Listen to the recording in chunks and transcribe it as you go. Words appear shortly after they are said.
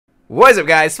What is up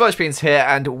guys, Smallishbeans here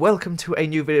and welcome to a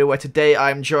new video where today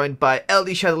I'm joined by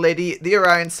LD Shadow Lady, the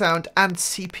Orion Sound and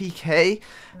CPK,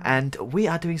 and we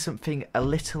are doing something a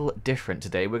little different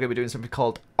today. We're going to be doing something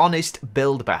called Honest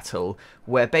Build Battle,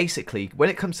 where basically when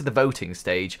it comes to the voting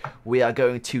stage we are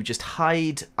going to just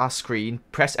hide our screen,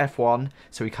 press F1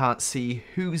 so we can't see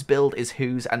whose build is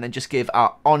whose, and then just give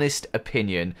our honest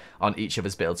opinion on each of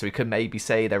us builds. So we can maybe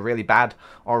say they're really bad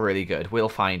or really good. We'll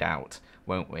find out,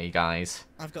 won't we, guys?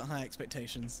 I've got high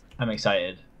expectations. I'm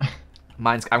excited.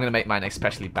 I'm going to make mine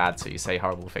especially bad so you say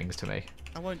horrible things to me.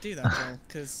 I won't do that, Joel,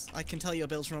 because I can tell your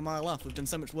builds from a mile off. We've done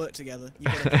so much work together.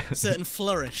 You've got a certain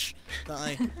flourish that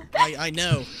I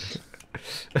know.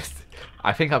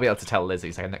 I think I'll be able to tell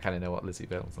Lizzie, so I kind of know what Lizzie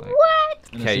builds like. What?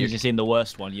 And as soon as you've seen the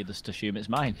worst one, you just assume it's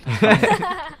mine.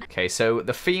 Okay, so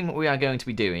the theme we are going to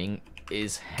be doing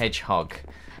is Hedgehog.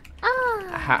 Oh.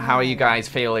 How are you guys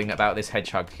feeling about this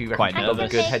hedgehog? Do you reckon Quite it'll be a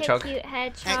nervous. good hedgehog? Cute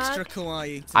hedgehog. Extra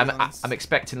kawaii, to be honest. I'm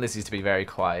expecting Lizzie's to be very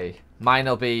kawaii. Mine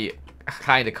will be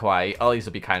kind of kawaii. Ollie's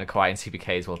will be kind of kawaii, and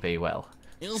CPK's will be, well...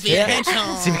 It'll be a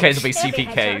hedgehog! CPK's will be It'll be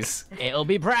CPK's. It'll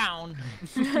be brown.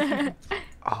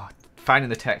 Oh, finding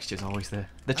the texture is always the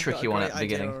tricky one at the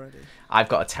beginning. Already. I've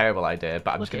got a terrible idea,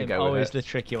 but I'm just Look going at to him, go with always it. the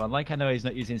tricky one. Like I know he's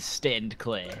not using stained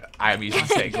clay. I am using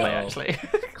stained clay, Joel. actually.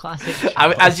 Classic.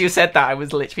 As you said that, I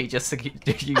was literally just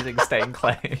using stained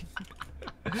clay.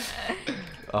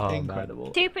 Oh,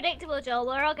 Incredible. Too predictable, Joel.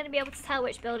 We're all going to be able to tell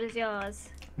which build is yours.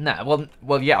 No,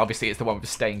 well, yeah, obviously it's the one with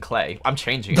stained clay. I'm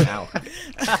changing it now.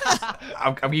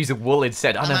 I'm using wool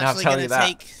instead. I don't know how to tell you that.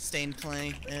 I'm actually going to take stained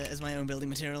clay as my own building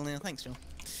material now. Thanks, Joel.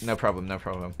 No problem, no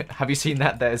problem. Have you seen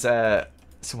that? There's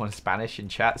someone Spanish in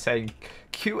chat saying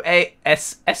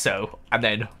QASSO, and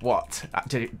then what?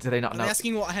 Do they not know? I'm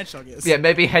asking what a hedgehog is. Yeah,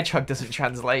 maybe hedgehog doesn't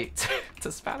translate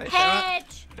to Spanish.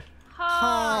 Hedgehog.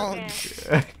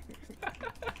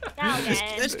 Now They're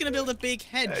then. just going to build a big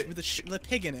hedge with a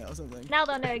pig in it or something. Now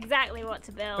they'll know exactly what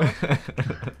to build.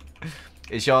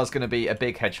 Is yours going to be a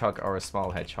big hedgehog or a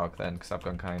small hedgehog then? Because I've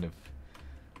gone kind of...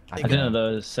 I didn't know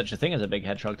there was such a thing as a big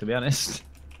hedgehog, to be honest.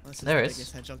 This is There the is.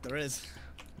 biggest hedgehog there is.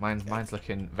 Mine's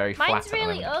looking very flat Mine's at the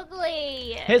really moment.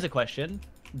 ugly. Here's a question: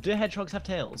 do hedgehogs have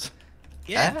tails?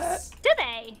 Yes. Do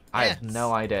they? I have Yes.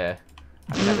 no idea.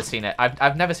 I've never seen it.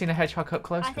 I've never seen a hedgehog up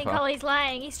close I think before. Ollie's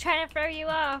lying. He's trying to throw you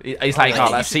off. He's like, I oh,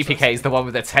 think that you should CPK's the one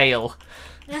with the tail.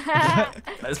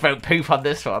 Let's vote poop on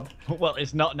this one. Well,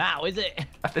 it's not now, is it?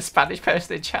 The Spanish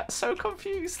person in chat's so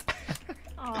confused.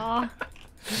 Aw.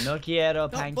 No quiero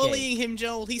Not pancake. bullying him,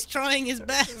 Joel. He's trying his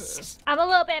best. I'm a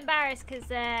little bit embarrassed because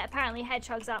apparently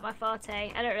hedgehogs aren't my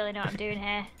forte. I don't really know what I'm doing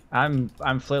here.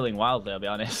 I'm flailing wildly, I'll be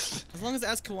honest. As long as it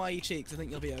has kawaii cheeks, I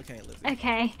think you'll be okay, Lizzie.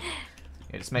 Okay.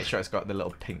 Yeah, just make sure it's got the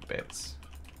little pink bits.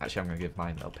 Actually, I'm going to give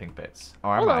mine little pink bits.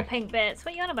 Or Oh, am little I? pink bits.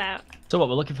 What are you on about? So what?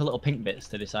 We're looking for little pink bits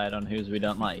to decide on whose we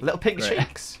don't like. Little pink Great.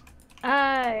 cheeks. Oh,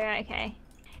 right, okay.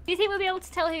 Do you think we'll be able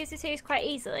to tell who's is who's quite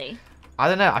easily? I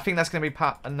don't know. I think that's going to be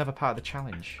another part of the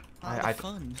challenge.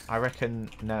 Fun. I reckon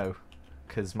no.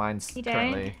 Because mine's You don't?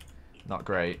 currently not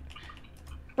great.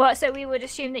 What, so we would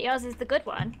assume that yours is the good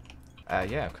one?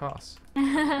 Yeah, of course.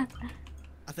 I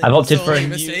think I've you're opted for sorely a new-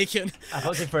 mistaken. I've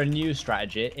opted for a new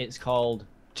strategy. It's called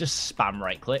just spam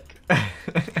right click.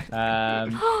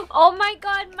 Oh my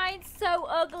god, mine's so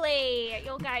ugly.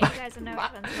 You guys will know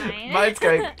which one's mine. Mine's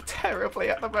going terribly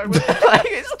at the moment. Like,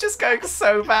 it's just going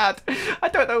so bad. I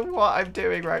don't know what I'm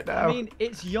doing right now. I mean,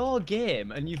 it's your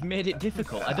game and you've made it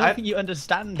difficult. I don't think you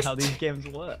understand how these games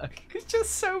work. It's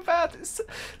just so bad. It's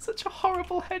such a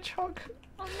horrible hedgehog.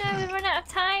 Oh no, we've run out of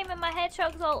time and my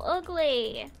hedgehog's all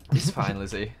ugly. It's fine,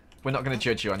 Lizzie. We're not going to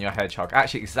judge you on your hedgehog.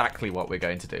 Actually, exactly what we're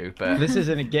going to do, but... This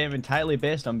isn't a game entirely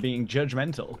based on being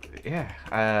judgmental. Yeah,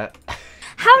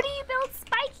 How do you build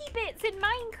spiky bits in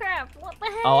Minecraft? What the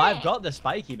heck? Oh, I've got the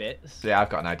spiky bits. yeah, I've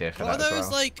got an idea for What are that as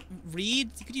those, well. like,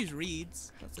 reeds? You could use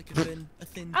reeds. That's like a thin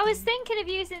I was thing. thinking of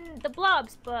using the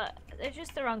blobs, but they're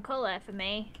just the wrong colour for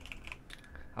me.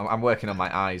 I'm working on my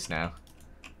eyes now.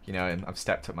 You know, I've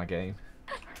stepped up my game.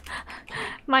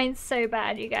 Mine's so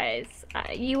bad, you guys.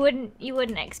 You wouldn't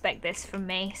expect this from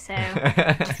me, so.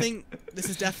 I think this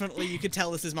is definitely, you could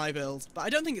tell this is my build. But I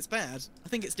don't think it's bad. I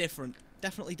think it's different.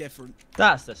 Definitely different.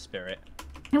 That's the spirit.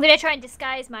 I'm gonna try and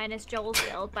disguise mine as Joel's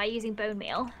build by using bone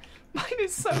meal. Mine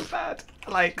is so bad.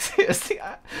 Like, seriously,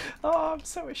 I'm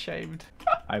so ashamed.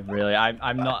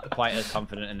 I'm not quite as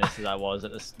confident in this as I was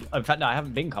at this. In fact, no, I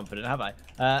haven't been confident, have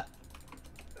I?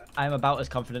 I'm about as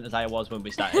confident as I was when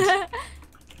we started.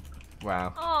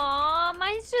 Wow. Aw,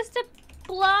 mine's just a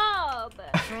blob.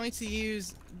 Try to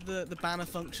use the banner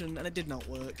function and it did not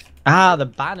work. Ah, the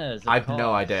banners. I've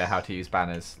no idea how to use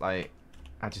banners. Like,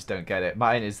 I just don't get it.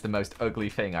 Mine is the most ugly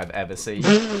thing I've ever seen.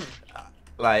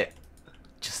 Like,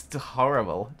 just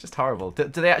horrible. Just horrible. Do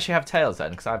they actually have tails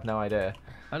then? Because I have no idea.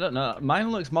 I don't know.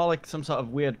 Mine looks more like some sort of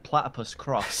weird platypus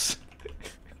cross.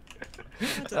 I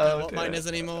don't know what mine is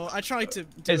anymore. I tried to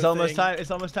do It's a almost thing. time.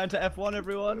 It's almost time to F1,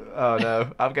 everyone. Oh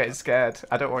no, I'm getting scared.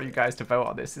 I don't want you guys to vote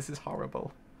on this. This is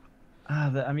horrible.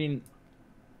 I mean,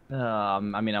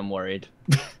 I'm worried.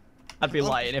 I'd be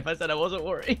lying if I said I wasn't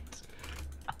worried.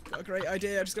 Got a great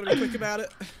idea. I just gotta be quick about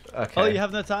it. Okay. Oh, you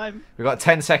have no time. We've got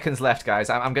 10 seconds left, guys.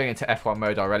 I'm going into F1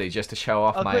 mode already just to show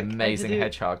off Oh, my quick, amazing I need to do-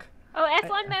 hedgehog. Oh,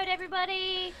 F1 mode,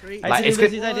 everybody! 3, Like, it's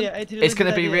Lizzie's good- idea. It's going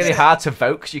to be really hard to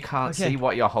vote because you can't Okay. see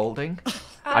what you're holding.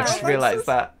 I Oh, just realised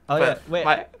that. Oh, but yeah, wait.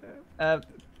 my-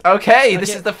 Okay, this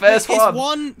okay. is the first is one.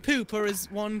 one poop or is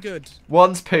one good?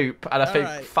 One's poop, and I think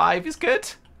Alright. 5 is good.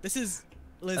 This is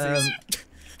Lizzie's.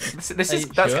 This Are is.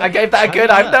 you That's, sure? I gave that a How good.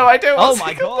 do I you have know? no idea. Oh What's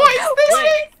my What God. is this?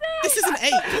 Wait. This is an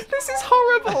 8. This is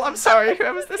horrible. I'm sorry.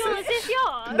 Whoever's this Is this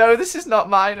yours? No, this is not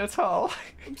mine at all.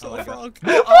 I'm so frog.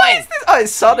 What is this? Oh,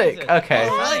 it's Sonic. Jesus. Okay.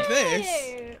 Oh, I like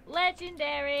this. Ew,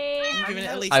 legendary. I'm giving it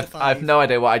at least a I've 5. no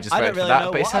idea what I just I wrote don't for really that,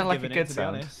 know but it what sounded I've like a given it, good to be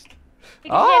sound. honest. You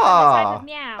can hear from the type Ah, of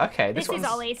meow. okay, this This is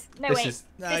one's- Ollie's. No, this wait. is-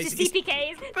 No, This is he's-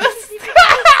 CPK's.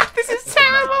 This is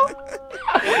terrible.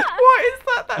 What is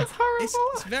that? That's horrible.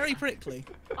 It's very prickly.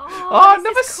 Oh, this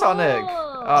another is Sonic. cool.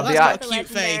 Oh, Oh, the that's eye- got a cute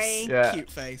face. Yeah. Cute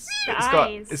face. The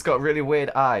eyes. It's got really weird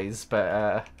eyes,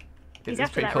 but He's it's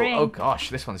after pretty that cool. ring. Oh gosh,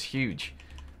 this one's huge.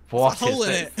 There's What a hole is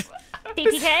in this? it. CPK?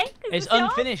 Is It's this yours?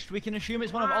 unfinished. We can assume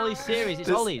it's one of Ollie's series. It's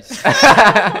This- Ollie's.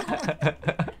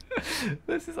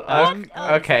 This is Um,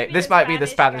 okay. be This the might be the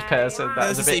Spanish Spanish guy. person that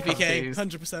There's was a a bit CPK. confused.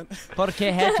 100%.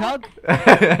 Porque hedgehog.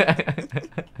 Okay.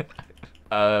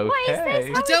 What is this?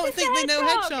 I How don't is this think a they know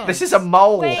hedgehog? hedgehogs. This is a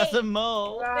mole. Wait. That's a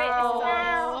mole. Wait,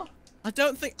 no. I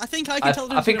don't think. I think I can tell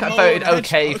the I think difference I between a voted mole and a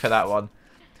okay hedgehog. for that one.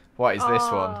 What is this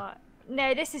one? Oh,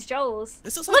 no, this is Joel's.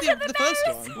 This looks Look like at the the first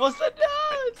nose. one. What's the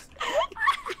nose?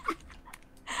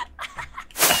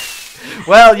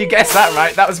 Well, you guessed that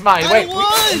right. That was mine. I Wait,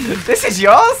 won! this is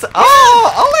yours?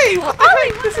 Oh, Ollie! What the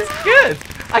heck? This is good.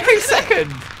 I came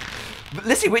second. But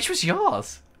Lizzie, which was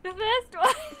yours? The first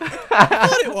one. I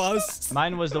thought it was.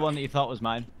 Mine was the one that you thought was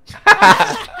mine.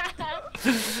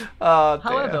 Oh, dear.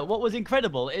 However, what was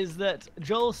incredible is that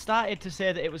Joel started to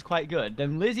say that it was quite good.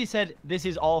 Then Lizzie said, "This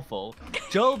is awful."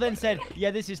 Joel then said, "Yeah,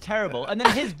 this is terrible." And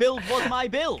then his build was my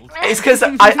build. It's because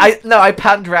I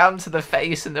panned round to the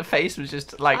face and the face was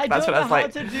just like I that's don't what I was know how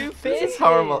like. to do This faces. is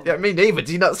horrible. Yeah, me neither.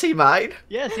 Do you not see mine?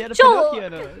 Yes, he had a Joel, Pinocchio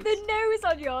nose. the nose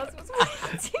on yours was way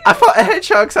too I thought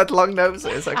hedgehogs had long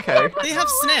noses. Okay. They have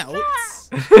snouts.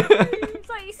 It's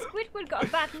like Squidward got a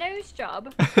bad nose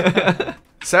job.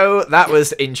 So that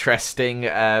was interesting.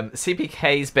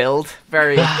 CPK's build,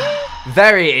 very,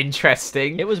 very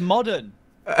interesting. It was modern.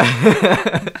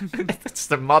 It's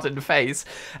the modern face.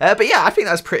 But yeah, I think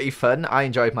that was pretty fun. I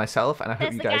enjoyed myself, and I hope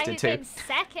There's you the guys guy did who too. came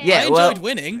second. Yeah, I well- enjoyed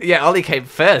winning. Yeah, Ollie came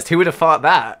first. Who would have thought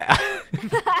that?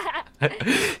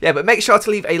 Yeah, but make sure to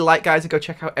leave a like, guys, and go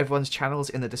check out everyone's channels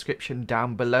in the description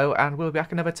down below, and we'll be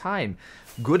back another time.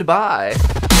 Goodbye.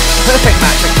 Perfect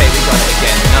match. Okay, we got it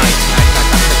again. Nice.